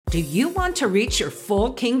Do you want to reach your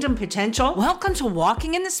full kingdom potential? Welcome to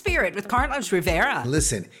Walking in the Spirit with Carlos Rivera.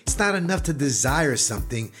 Listen, it's not enough to desire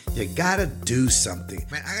something. You gotta do something.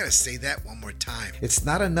 Man, I gotta say that one more time. It's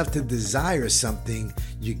not enough to desire something.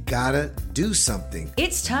 You gotta do something.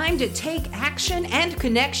 It's time to take action and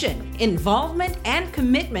connection, involvement and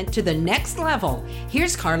commitment to the next level.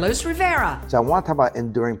 Here's Carlos Rivera. So I want to talk about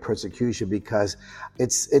enduring persecution because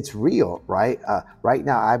it's real, right? Right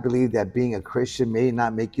now, I believe that being a Christian may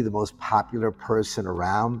not make you the most popular person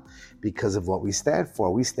around because of what we stand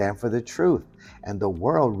for. We stand for the truth. And the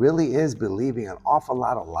world really is believing an awful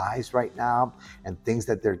lot of lies right now and things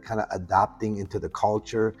that they're kind of adopting into the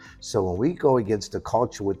culture. So when we go against the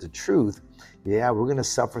culture with the truth, we're going to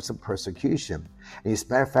suffer some persecution. And as a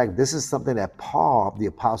matter of fact, this is something that Paul, the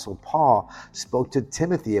Apostle Paul, spoke to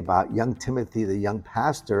Timothy about, young Timothy, the young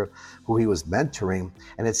pastor who he was mentoring.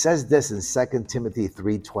 And it says this in 2 Timothy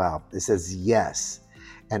 3:12. It says, yes,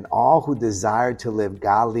 and all who desire to live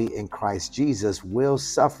godly in Christ Jesus will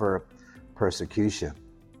suffer persecution.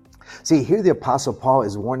 See, here the Apostle Paul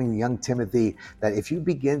is warning young Timothy that if you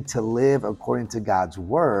begin to live according to God's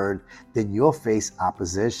word, then you'll face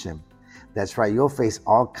opposition. That's right, you'll face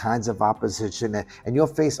all kinds of opposition and you'll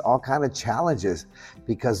face all kinds of challenges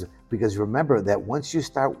because remember that once you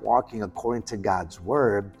start walking according to God's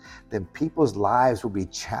word, then people's lives will be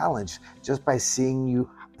challenged just by seeing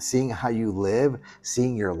how you live,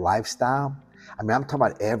 seeing your lifestyle. I mean, I'm talking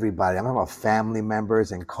about everybody. I'm talking about family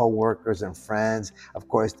members and coworkers and friends, of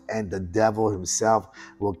course, and the devil himself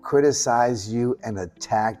will criticize you and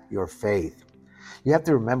attack your faith. You have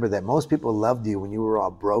to remember that most people loved you when you were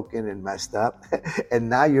all broken and messed up. And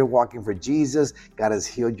now you're walking for Jesus. God has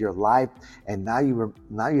healed your life. And now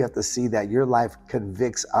you have to see that your life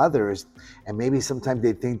convicts others. And maybe sometimes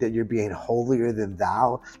they think that you're being holier than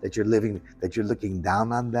thou, that you're looking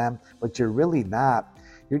down on them, but you're really not.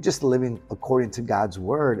 You're just living according to God's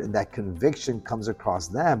word, and that conviction comes across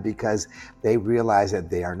them because they realize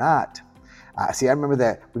that they are not. I remember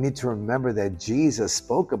that we need to remember that Jesus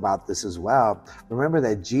spoke about this as well. Remember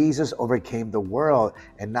that Jesus overcame the world,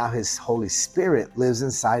 and now his Holy Spirit lives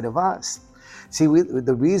inside of us. See,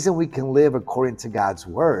 the reason we can live according to God's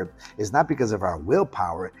word is not because of our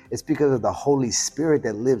willpower. It's because of the Holy Spirit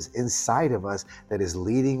that lives inside of us, that is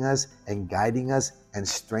leading us and guiding us and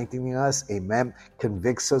strengthening us. Amen.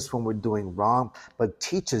 Convicts us when we're doing wrong, but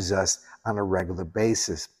teaches us on a regular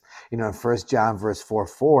basis. You know, in 1 John verse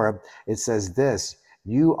 4, it says this,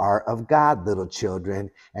 you are of God, little children,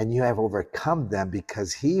 and you have overcome them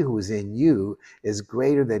because he who is in you is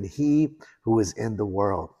greater than he who is in the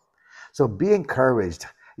world. So be encouraged.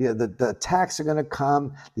 You know, the attacks are going to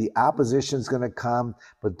come. The opposition is going to come,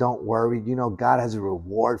 but don't worry. You know, God has a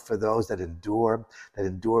reward for those that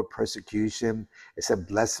endure persecution. It said,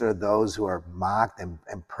 blessed are those who are mocked and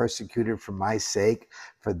persecuted for my sake,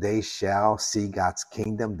 for they shall see God's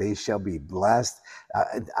kingdom. They shall be blessed.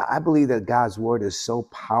 I believe that God's word is so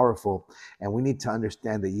powerful, and we need to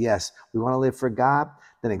understand that, yes, we want to live for God,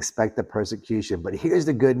 then expect the persecution. But here's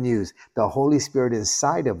the good news. The Holy Spirit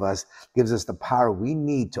inside of us gives us the power we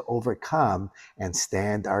need to overcome and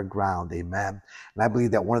stand our ground. Amen. And I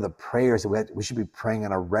believe that one of the prayers that we should be praying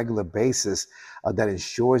on a regular basis that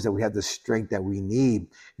ensures that we have the strength that we need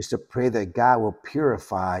is to pray that God will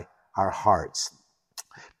purify our hearts.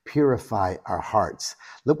 Purify our hearts.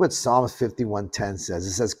 Look what Psalms 51:10 says.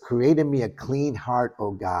 It says, create in me a clean heart,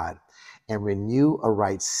 O God, and renew a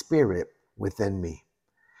right spirit within me.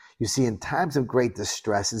 You see, in times of great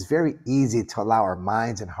distress, it's very easy to allow our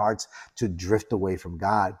minds and hearts to drift away from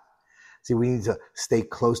God. See, we need to stay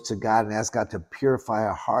close to God and ask God to purify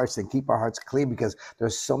our hearts and keep our hearts clean because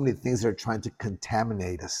there's so many things that are trying to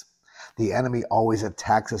contaminate us. The enemy always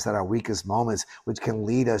attacks us at our weakest moments, which can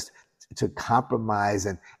lead us to compromise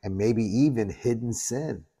and maybe even hidden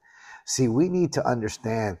sin. See, we need to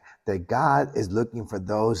understand that God is looking for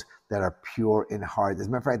those that are pure in heart. As a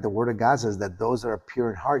matter of fact, the word of God says that those that are pure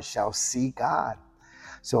in heart shall see God.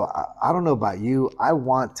 So I don't know about you. I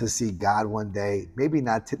want to see God one day, maybe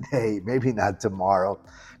not today, maybe not tomorrow.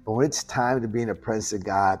 But when it's time to be in the presence of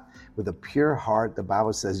God with a pure heart, the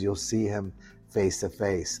Bible says you'll see him face to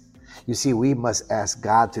face. You see, we must ask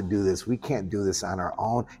God to do this. We can't do this on our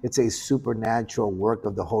own. It's a supernatural work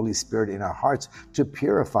of the Holy Spirit in our hearts to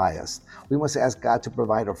purify us. We must ask God to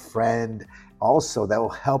provide a friend also that will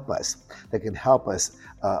help us, that can help us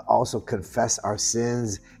also confess our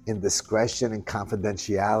sins in discretion and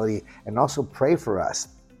confidentiality, and also pray for us.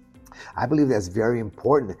 I believe that's very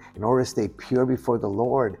important in order to stay pure before the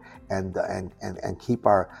Lord and keep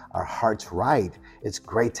our hearts right, it's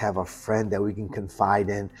great to have a friend that we can confide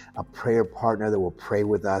in, a prayer partner that will pray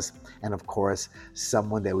with us, and of course,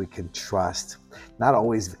 someone that we can trust. Not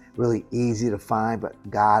always really easy to find, but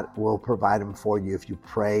God will provide them for you if you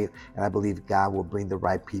pray, and I believe God will bring the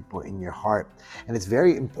right people in your heart. And it's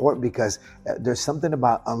very important because there's something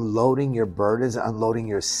about unloading your burdens, unloading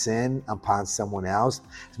your sin upon someone else.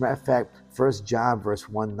 As a matter of fact, 1 John verse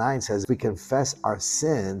 1:9 says, if we confess our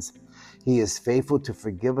sins, He is faithful to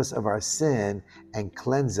forgive us of our sin and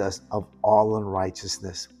cleanse us of all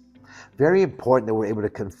unrighteousness. Very important that we're able to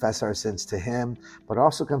confess our sins to Him, but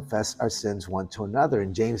also confess our sins one to another.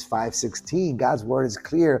 In James 5:16, God's word is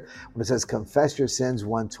clear when it says, confess your sins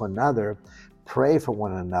one to another, pray for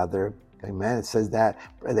one another. Amen. It says that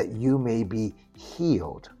you may be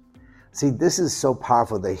healed. See, this is so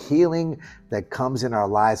powerful. The healing that comes in our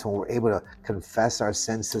lives when we're able to confess our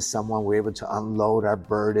sins to someone, we're able to unload our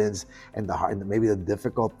burdens and maybe the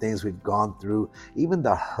difficult things we've gone through, even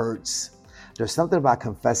the hurts. There's something about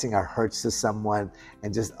confessing our hurts to someone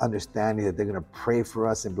and just understanding that they're going to pray for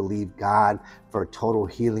us and believe God for total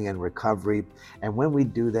healing and recovery. And when we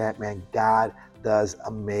do that, man, God does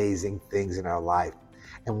amazing things in our life.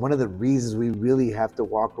 And one of the reasons we really have to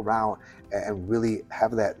walk around and really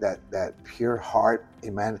have that pure heart,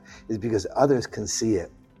 amen, is because others can see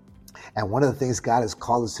it. And one of the things God has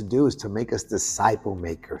called us to do is to make us disciple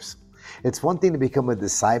makers. It's one thing to become a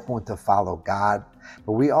disciple and to follow God,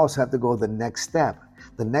 but we also have to go the next step.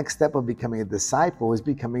 The next step of becoming a disciple is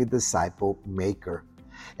becoming a disciple maker.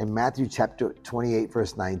 In Matthew chapter 28,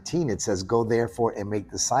 verse 19, it says, go therefore and make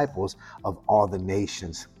disciples of all the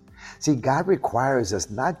nations. See, God requires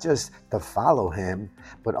us not just to follow Him,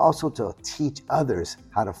 but also to teach others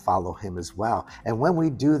how to follow Him as well. And when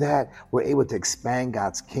we do that, we're able to expand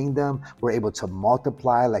God's kingdom. We're able to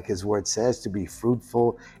multiply, like His word says, to be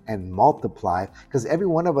fruitful and multiply, because every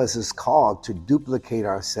one of us is called to duplicate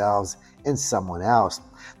ourselves in someone else,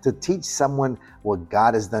 to teach someone what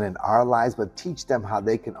God has done in our lives, but teach them how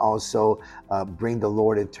they can also bring the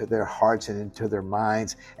Lord into their hearts and into their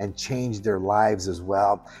minds and change their lives as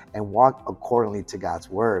well and walk accordingly to God's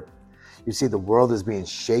word. You see, the world is being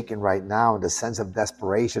shaken right now, and the sense of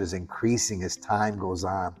desperation is increasing as time goes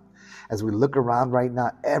on. As we look around right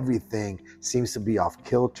now, everything seems to be off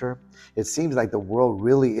kilter. It seems like the world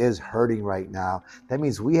really is hurting right now. That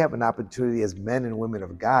means we have an opportunity as men and women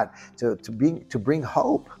of God to bring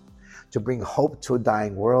hope to a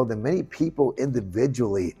dying world. And many people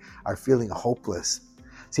individually are feeling hopeless.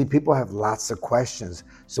 See, people have lots of questions.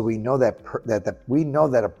 So we know that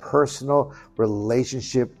a personal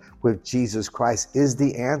relationship with Jesus Christ is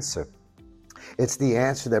the answer. It's the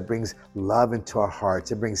answer that brings love into our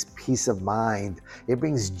hearts. It brings peace of mind. It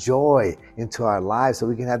brings joy into our lives so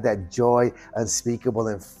we can have that joy unspeakable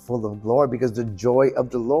and full of glory, because the joy of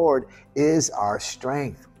the Lord is our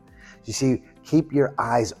strength. You see, keep your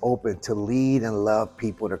eyes open to lead and love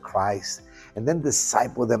people to Christ, and then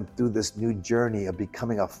disciple them through this new journey of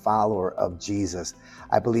becoming a follower of Jesus.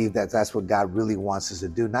 I believe that that's what God really wants us to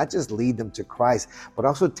do, not just lead them to Christ, but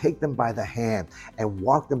also take them by the hand and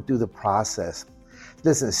walk them through the process.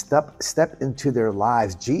 Listen, step into their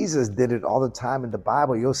lives. Jesus did it all the time in the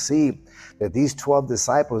Bible. You'll see that these 12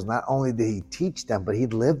 disciples, not only did He teach them, but He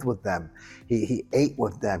lived with them. He ate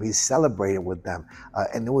with them. He celebrated with them.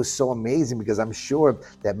 And it was so amazing, because I'm sure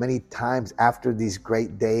that many times after these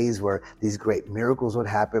great days where these great miracles would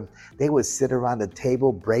happen, they would sit around the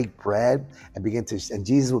table, break bread, and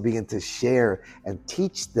Jesus would begin to share and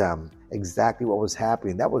teach them exactly what was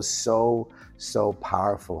happening. That was so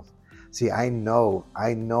powerful. See, I know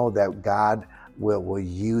that God will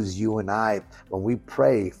use you and I when we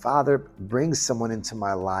pray. Father, bring someone into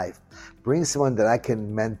my life. Bring someone that I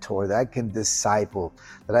can mentor, that I can disciple,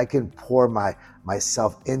 that I can pour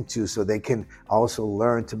myself into, so they can also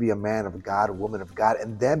learn to be a man of God, a woman of God,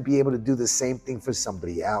 and then be able to do the same thing for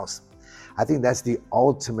somebody else. I think that's the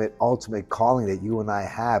ultimate calling that you and I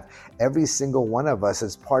have. Every single one of us,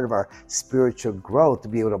 as part of our spiritual growth, to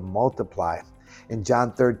be able to multiply. In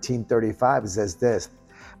John 13:35, it says this,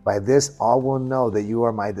 by this all will know that you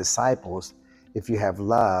are my disciples, if you have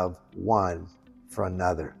love one for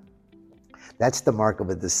another. That's the mark of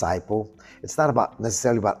a disciple. It's not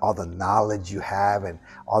necessarily about all the knowledge you have and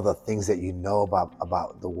all the things that you know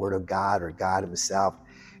about the Word of God or God Himself.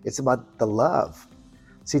 It's about the love.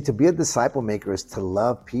 See, to be a disciple maker is to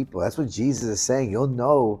love people. That's what Jesus is saying. You'll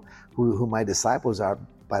know who my disciples are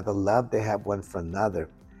by the love they have one for another.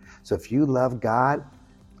 So if you love God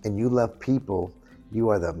and you love people,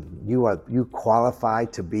 you qualify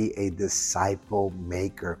to be a disciple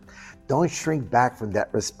maker. Don't shrink back from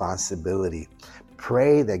that responsibility.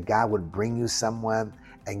 Pray that God would bring you someone,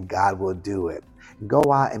 and God will do it.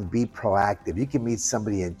 Go out and be proactive. You can meet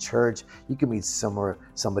somebody in church. You can meet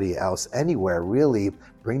somebody else, anywhere, really.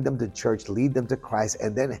 Bring them to church, lead them to Christ,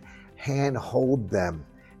 and then handhold them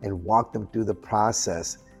and walk them through the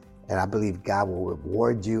process. And I believe God will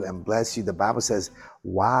reward you and bless you. The Bible says,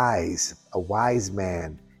 a wise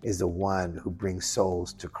man is the one who brings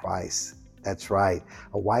souls to Christ. That's right.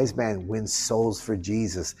 A wise man wins souls for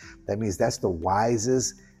Jesus. That means that's the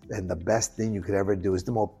wisest and the best thing you could ever do. Is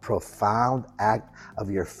the most profound act of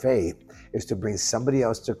your faith is to bring somebody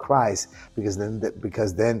else to Christ, because then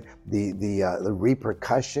the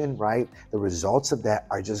repercussion, right? The results of that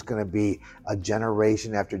are just going to be a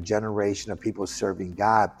generation after generation of people serving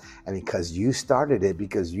God. And because you started it,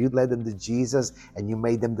 because you led them to Jesus and you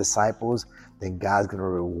made them disciples, then God's going to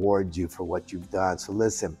reward you for what you've done. So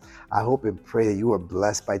listen, I hope and pray that you were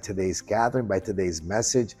blessed by today's gathering, by today's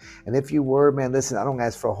message. And if you were, man, listen, I don't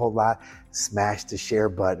ask for a whole lot. Smash the share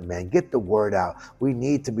button, man. Get the word out. We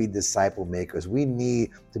need to be disciple makers. We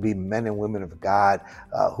need to be men and women of God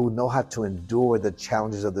who know how to endure the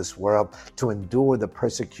challenges of this world, to endure the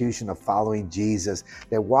persecution of following Jesus.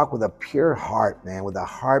 They walk with a pure heart, man, with a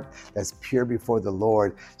heart that's pure before the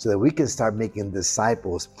Lord, so that we can start making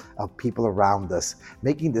disciples of people around us,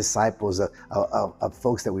 making disciples of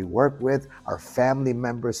folks that we work with, our family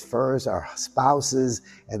members first, our spouses,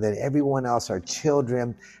 and then everyone else, our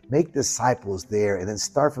children. Make disciples there, and then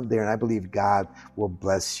start from there. And I believe God will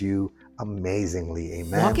bless you amazingly.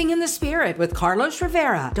 Amen. Walking in the Spirit with Carlos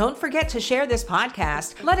Rivera. Don't forget to share this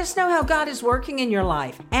podcast. Let us know how God is working in your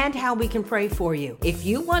life and how we can pray for you. If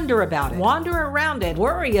you wonder about it, wander around it,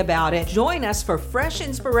 worry about it, join us for fresh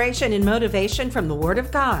inspiration and motivation from the Word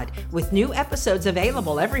of God, with new episodes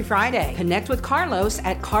available every Friday. Connect with Carlos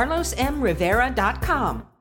at carlosmrivera.com.